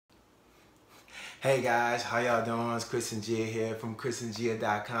Hey guys, how y'all doing? It's Chris and Gia here from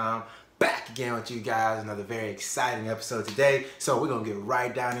chrisandgia.com. Back again with you guys, another very exciting episode today. So we're gonna get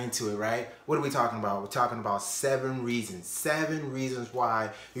right down into it, right? What are we talking about? We're talking about 7 reasons why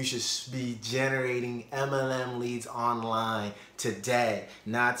you should be generating MLM leads online today,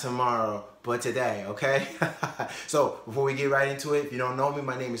 not tomorrow, but today, okay? So before we get right into it, if you don't know me,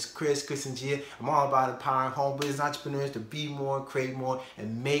 my name is Chris and Gia. I'm all about empowering home business entrepreneurs to be more, create more,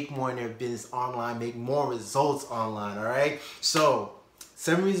 and make more in their business online, make more results online, all right? So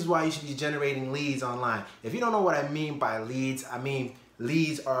 7 reasons why you should be generating leads online. If you don't know what I mean by leads, I mean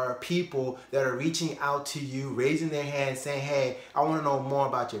leads are people that are reaching out to you, raising their hand, saying, hey, I want to know more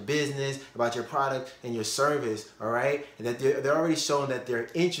about your business, about your product and your service, all right? And that they're already showing that they're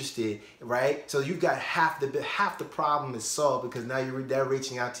interested, right? So you've got half the problem is solved because now they're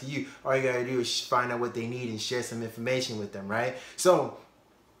reaching out to you. All you gotta do is find out what they need and share some information with them, right? So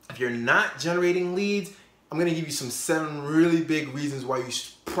if you're not generating leads, I'm gonna give you some 7 really big reasons why you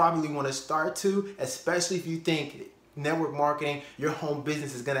probably wanna start to, especially if you think network marketing, your home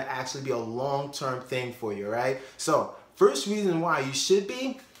business is gonna actually be a long-term thing for you, right? So, first reason why you should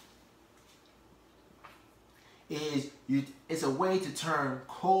be is it's a way to turn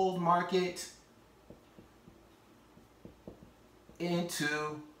cold market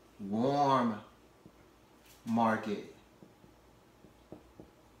into warm market.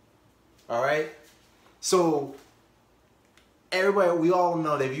 All right? So everybody, we all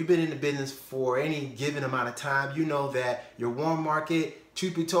know that if you've been in the business for any given amount of time, you know that your warm market,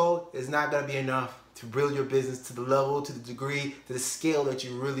 truth be told, is not going to be enough to build your business to the level, to the degree, to the scale that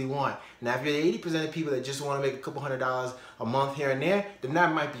you really want. Now, if you're the 80% of people that just want to make a couple $100s a month here and there, then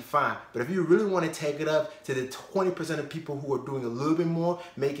that might be fine. But if you really want to take it up to the 20% of people who are doing a little bit more,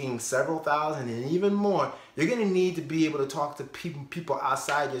 making several thousand and even more, you're going to need to be able to talk to people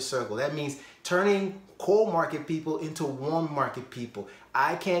outside your circle. That means turning cold market people into warm market people.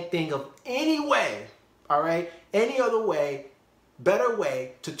 I can't think of any way, all right, any other way, better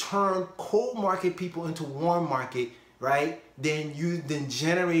way to turn cold market people into warm market, right, than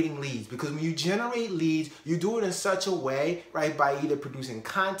generating leads. Because when you generate leads, you do it in such a way, right, by either producing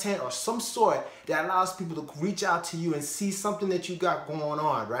content or some sort that allows people to reach out to you and see something that you got going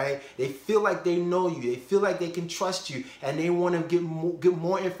on, right? They feel like they know you, they feel like they can trust you, and they want to get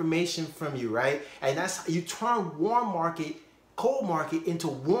more information from you, right? And that's how you turn cold market into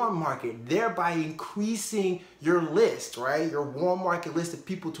warm market, thereby increasing your list, right? Your warm market list of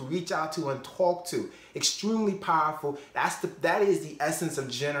people to reach out to and talk to. Extremely powerful. That is the essence of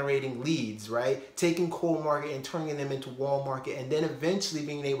generating leads, right? Taking cold market and turning them into warm market, and then eventually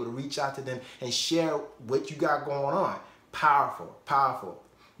being able to reach out to them and share what you got going on. Powerful, powerful.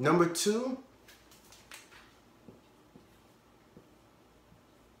 Number 2,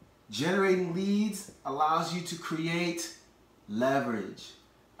 generating leads allows you to create leverage.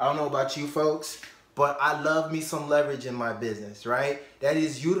 I don't know about you folks, but I love me some leverage in my business, right? That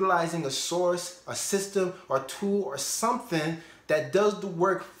is utilizing a source, a system, or tool, or something that does the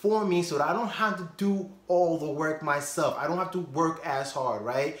work for me so that I don't have to do all the work myself. I don't have to work as hard,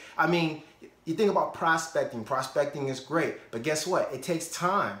 right? I mean, you think about prospecting. Prospecting is great, but guess what? It takes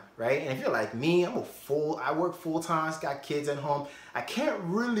time, right? And if you're like me, I work full time, got kids at home. I can't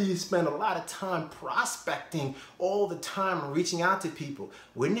really spend a lot of time prospecting all the time and reaching out to people.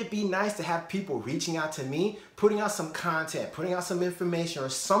 Wouldn't it be nice to have people reaching out to me, putting out some content, putting out some information or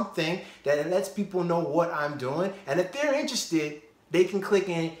something that lets people know what I'm doing, and if they're interested, they can click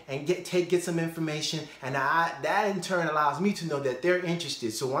in and get some information, and that in turn allows me to know that they're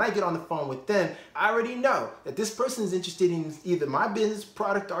interested. So when I get on the phone with them, I already know that this person is interested in either my business,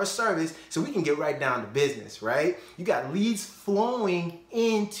 product, or service, so we can get right down to business, right? You got leads flowing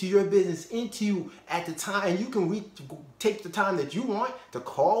into your business, into you at the time, and you can take the time that you want to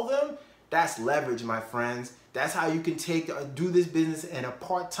call them. That's leverage, my friends. That's how you can do this business in a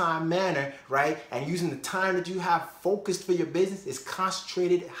part-time manner, right? And using the time that you have focused for your business is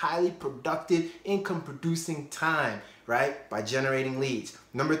concentrated, highly productive, income-producing time, right? By generating leads.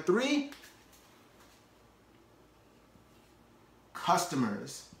 Number 3,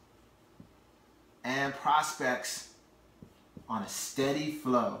 customers and prospects on a steady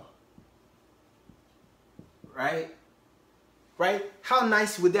flow, right? Right? How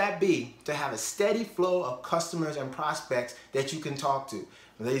nice would that be to have a steady flow of customers and prospects that you can talk to?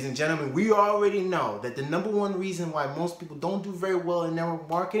 Ladies and gentlemen, we already know that the number 1 reason why most people don't do very well in network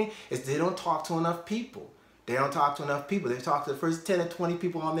marketing is they don't talk to enough people. They don't talk to enough people. They talk to the first 10 or 20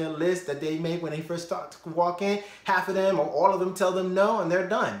 people on their list that they make when they first start to walk in. Half of them or all of them tell them no, and they're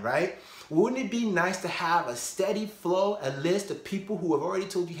done, right? Wouldn't it be nice to have a steady flow, a list of people who have already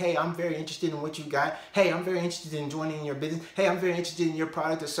told you, hey, I'm very interested in what you got. Hey, I'm very interested in joining your business. Hey, I'm very interested in your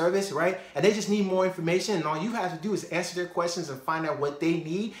product or service, right? And they just need more information, and all you have to do is answer their questions and find out what they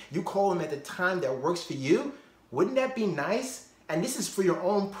need. You call them at the time that works for you. Wouldn't that be nice? And this is for your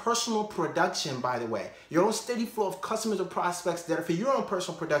own personal production, by the way. Your own steady flow of customers or prospects that are for your own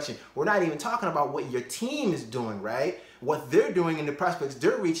personal production. We're not even talking about what your team is doing, right? What they're doing and the prospects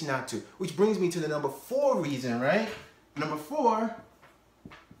they're reaching out to. Which brings me to the number 4 reason, right? Number 4,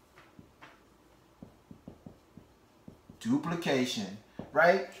 duplication,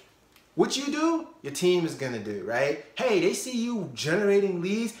 right? What you do, your team is gonna do, right? Hey, they see you generating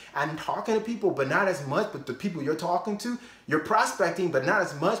leads and talking to people, but not as much, but the people you're talking to, you're prospecting, but not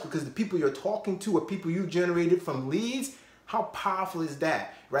as much because the people you're talking to are people you generated from leads. How powerful is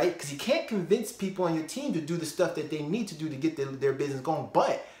that, right? Because you can't convince people on your team to do the stuff that they need to do to get their business going,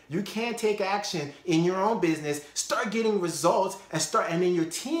 but you can take action in your own business, start getting results, and then your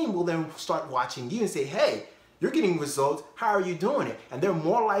team will then start watching you and say, hey, you're getting results. How are you doing it? And they're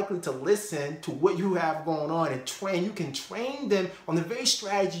more likely to listen to what you have going on and train. You can train them on the very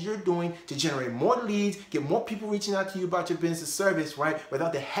strategy you're doing to generate more leads, get more people reaching out to you about your business or service, right?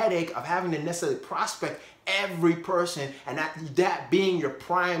 Without the headache of having to necessarily prospect every person and that being your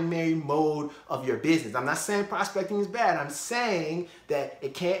primary mode of your business. I'm not saying prospecting is bad. I'm saying that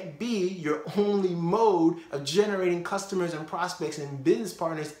it can't be your only mode of generating customers and prospects and business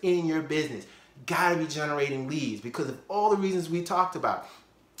partners in your business. Gotta be generating leads because of all the reasons we talked about.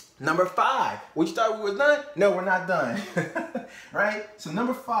 Number 5, what you thought we were done? No, we're not done, right? So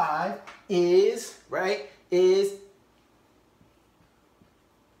number 5 is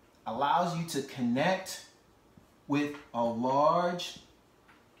allows you to connect with a large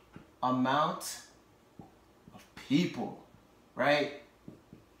amount of people, right?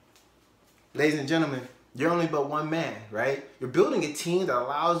 Ladies and gentlemen, you're only but one man, right? You're building a team that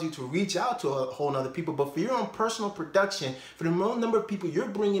allows you to reach out to a whole nother people, but for your own personal production, for the number of people you're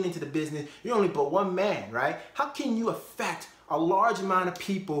bringing into the business, you're only but one man, right? How can you affect a large amount of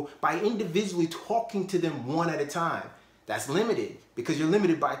people by individually talking to them one at a time? That's limited because you're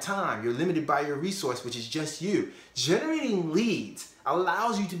limited by time. You're limited by your resource, which is just you. Generating leads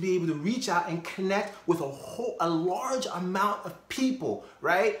allows you to be able to reach out and connect with a large amount of people,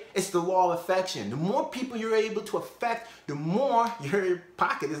 right? It's the law of affection. The more people you're able to affect, the more your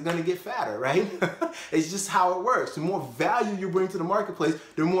pocket is going to get fatter, right? It's just how it works. The more value you bring to the marketplace,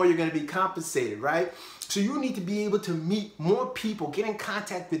 the more you're going to be compensated, right? So you need to be able to meet more people, get in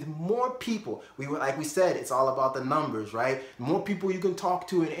contact with more people. Like we said, it's all about the numbers, right? The more people you can talk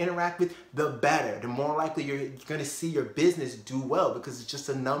to and interact with, the better. The more likely you're going to see your business do well because it's just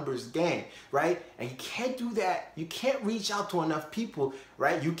a numbers game, right? And you can't do that. You can't reach out to enough people,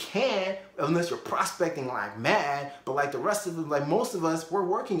 right? You can, unless you're prospecting like mad, but like the rest of them, like most of us, we're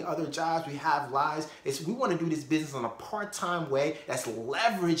working other jobs, we have lives. We want to do this business on a part-time way that's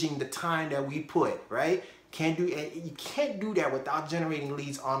leveraging the time that we put, right? You can't do that without generating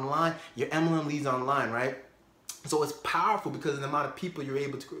leads online, your MLM leads online, right? So it's powerful because of the amount of people you're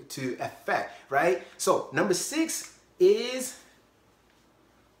able to affect, right? So number 6 is,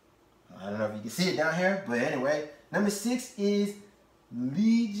 I don't know if you can see it down here, but anyway, number 6 is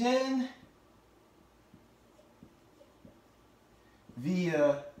legion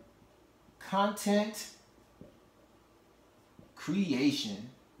via content creation.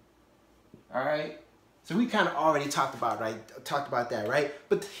 All right. So we kind of already talked about that, right?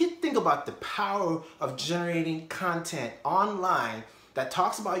 But think about the power of generating content online that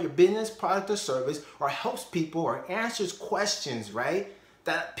talks about your business, product, or service, or helps people or answers questions, right?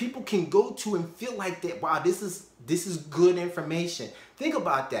 That people can go to and feel like that, wow, this is good information. Think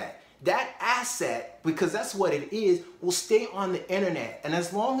about that. That asset, because that's what it is, will stay on the internet. And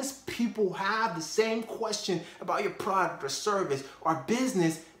as long as people have the same question about your product or service or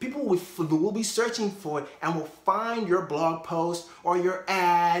business, people will be searching for it and will find your blog post or your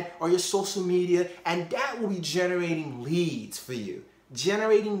ad or your social media, and that will be generating leads for you.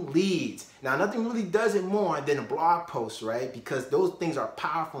 Generating leads. Now, nothing really does it more than a blog post, right? Because those things are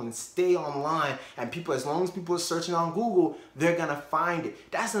powerful and stay online, and people, as long as people are searching on Google, they're gonna find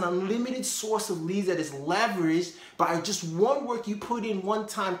it. That's an unlimited source of leads that is leveraged by just one work you put in one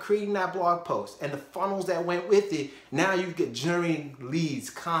time creating that blog post and the funnels that went with it. Now you get generating leads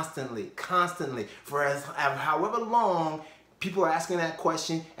constantly for however long people are asking that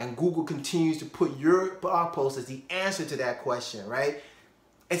question, and Google continues to put your blog post as the answer to that question, right?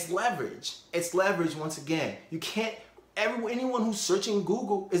 It's leverage. It's leverage once again. You can't, anyone who's searching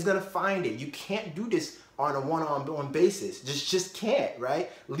Google is gonna find it. You can't do this on a one-on-one basis. Just can't,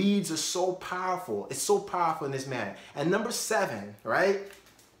 right? Leads are so powerful. It's so powerful in this manner. And number 7, right?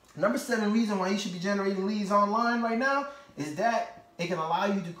 Number 7 reason why you should be generating leads online right now is that it can allow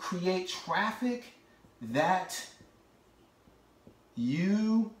you to create traffic that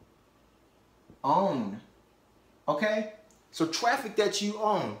you own. Okay? So traffic that you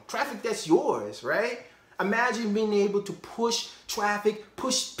own, traffic that's yours, right? Imagine being able to push traffic,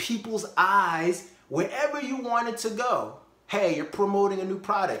 push people's eyes wherever you want it to go. Hey, you're promoting a new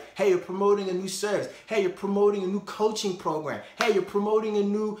product. Hey, you're promoting a new service. Hey, you're promoting a new coaching program. Hey, you're promoting a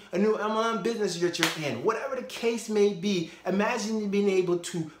new MLM business that you're in. Whatever the case may be, imagine being able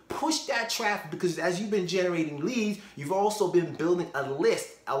to push that traffic, because as you've been generating leads, you've also been building a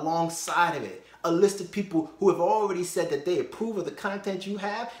list alongside of it. A list of people who have already said that they approve of the content you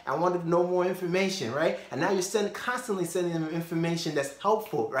have and wanted to know more information, right? And now you're constantly sending them information that's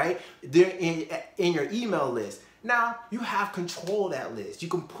helpful, right? They're in your email list. Now, you have control of that list. You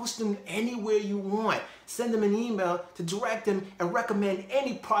can push them anywhere you want. Send them an email to direct them and recommend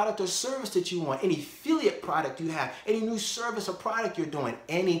any product or service that you want, any affiliate product you have, any new service or product you're doing,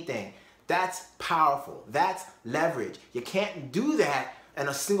 anything. That's powerful. That's leverage. You can't do that in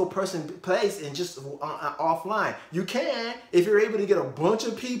a single person place and just offline. You can if you're able to get a bunch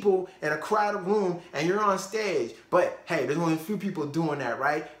of people in a crowded room and you're on stage. But hey, there's only a few people doing that,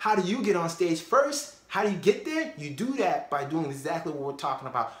 right? How do you get on stage first? How do you get there? You do that by doing exactly what we're talking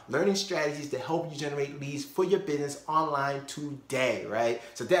about, learning strategies to help you generate leads for your business online today, right?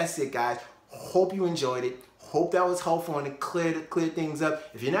 So that's it, guys. Hope you enjoyed it. Hope that was helpful and it clear things up.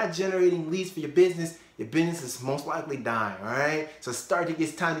 If you're not generating leads for your business is most likely dying, all right? So it's time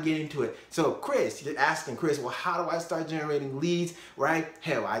to get into it. So Chris, you're asking, Chris, well, how do I start generating leads, right?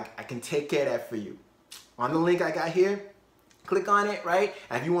 Hell, I can take care of that for you. On the link I got here, click on it, right?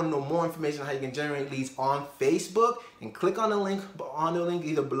 And if you want to know more information on how you can generate leads on Facebook, and click on the link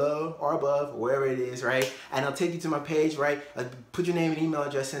either below or above, wherever it is, right? And it'll take you to my page, right? Put your name and email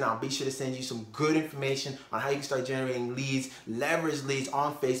address in. I'll be sure to send you some good information on how you can start generating leads, leverage leads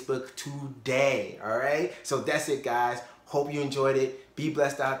on Facebook today, all right? So that's it, guys. Hope you enjoyed it. Be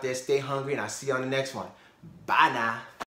blessed out there. Stay hungry, and I'll see you on the next one. Bye now.